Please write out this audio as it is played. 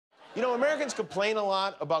You know, Americans complain a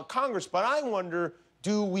lot about Congress, but I wonder,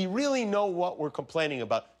 do we really know what we're complaining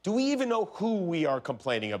about? Do we even know who we are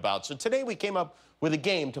complaining about? So today we came up with a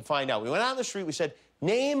game to find out. We went out on the street, we said,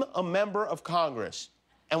 name a member of Congress,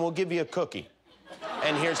 and we'll give you a cookie.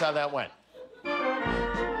 And here's how that went.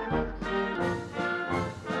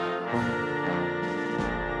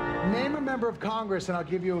 Name a member of Congress, and I'll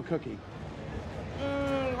give you a cookie.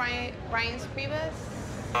 Ryan Priebus.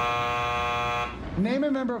 Name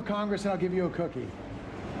a member of Congress, and I'll give you a cookie.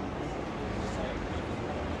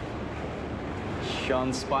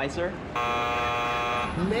 Sean Spicer.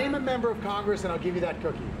 Name a member of Congress, and I'll give you that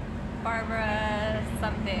cookie. Barbara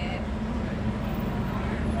something.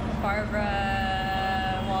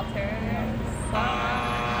 Barbara Walters.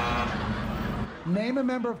 Name a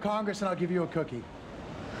member of Congress, and I'll give you a cookie.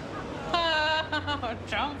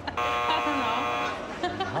 Trump? I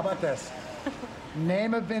don't know. How about this?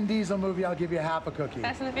 Name a Vin Diesel movie, I'll give you half a cookie.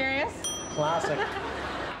 Fast and the Furious? Classic.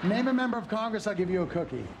 Name a member of Congress, I'll give you a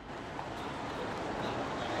cookie.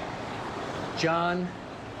 John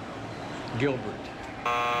Gilbert.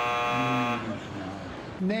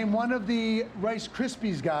 Name one of the Rice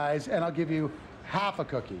Krispies guys, and I'll give you half a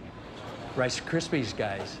cookie. Rice Krispies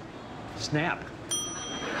guys. Snap.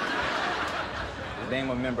 Name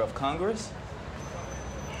a member of Congress?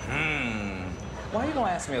 Why are you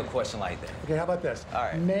gonna ask me a question like that? Okay, how about this? All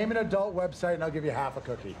right. Name an adult website, and I'll give you half a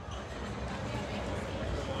cookie.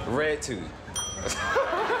 Red Tooth.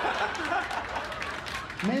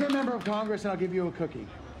 Name a member of Congress, and I'll give you a cookie.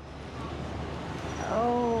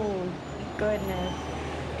 Oh, goodness.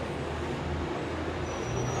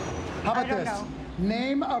 How about I don't this? know.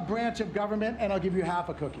 Name a branch of government, and I'll give you half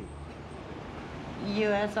a cookie.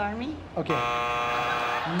 U.S. Army? Okay.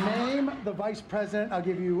 Name the vice president, I'll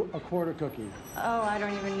give you a quarter cookie. Oh, I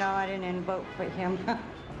don't even know. I didn't vote for him.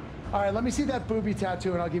 All right, let me see that booby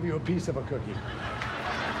tattoo, and I'll give you a piece of a cookie.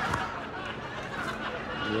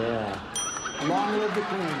 Yeah. Long live the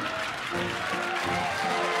Queen.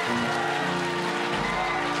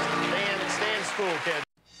 Stay in school, kids.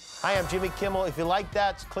 Hi, I'm Jimmy Kimmel. If you like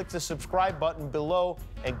that, click the subscribe button below,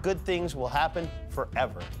 and good things will happen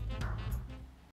forever.